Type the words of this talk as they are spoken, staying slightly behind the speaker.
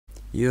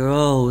You're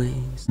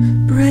always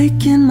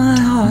breaking my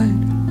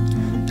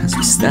heart as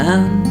we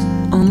stand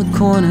on the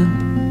corner,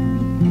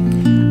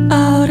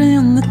 out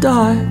in the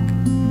dark.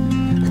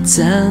 A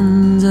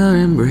tender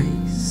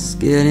embrace,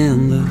 get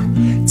in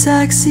the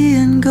taxi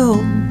and go.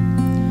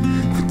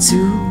 For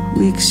 2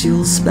 weeks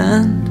you'll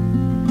spend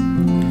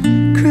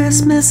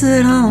Christmas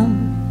at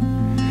home,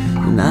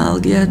 and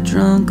I'll get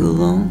drunk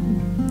alone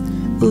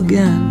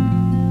again.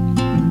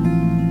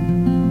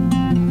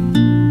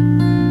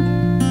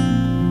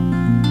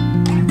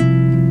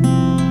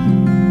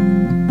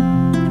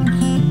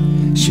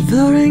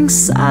 Shivering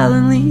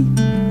silently,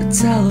 a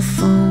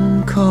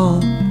telephone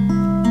call.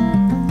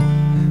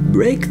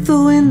 Break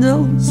the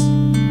windows,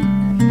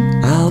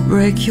 I'll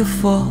break your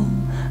fall,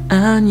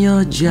 and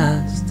you're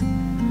just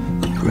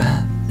a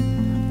breath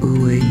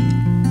away.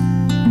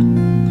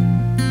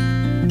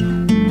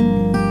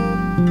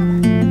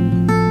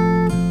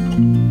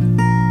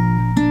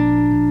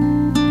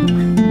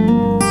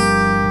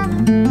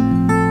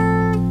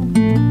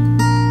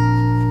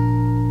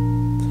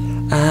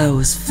 I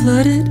was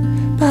flooded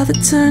by the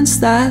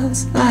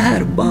turnstiles. I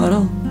had a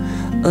bottle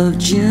of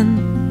gin,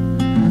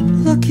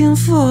 looking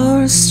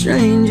for a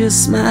stranger's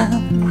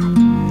smile,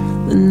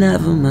 but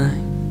never mind.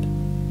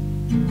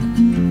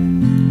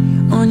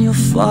 On your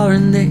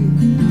foreign day,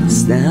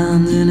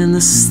 standing in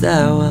the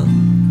stairwell,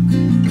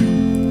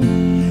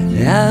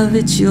 have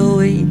it your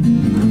way,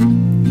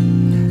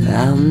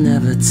 I'll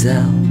never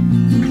tell.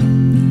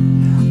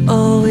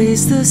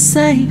 Always the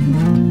same,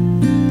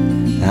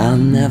 I'll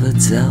never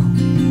tell.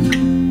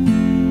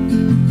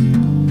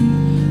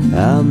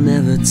 I'll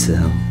never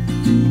tell.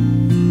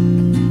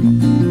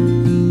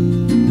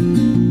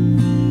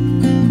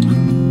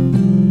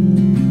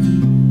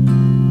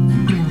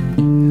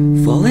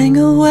 Falling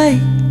away,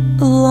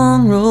 a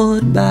long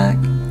road back.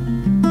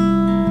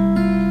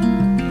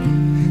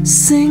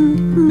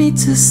 Sing me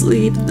to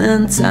sleep,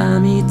 then tie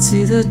me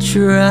to the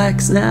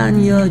tracks,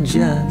 and you're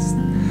just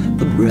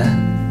a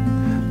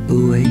breath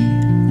away.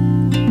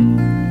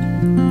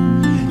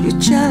 You're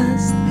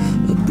just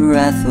a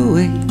breath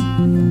away.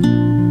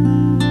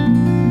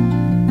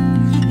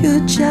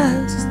 You're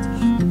just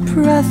a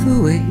breath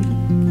away.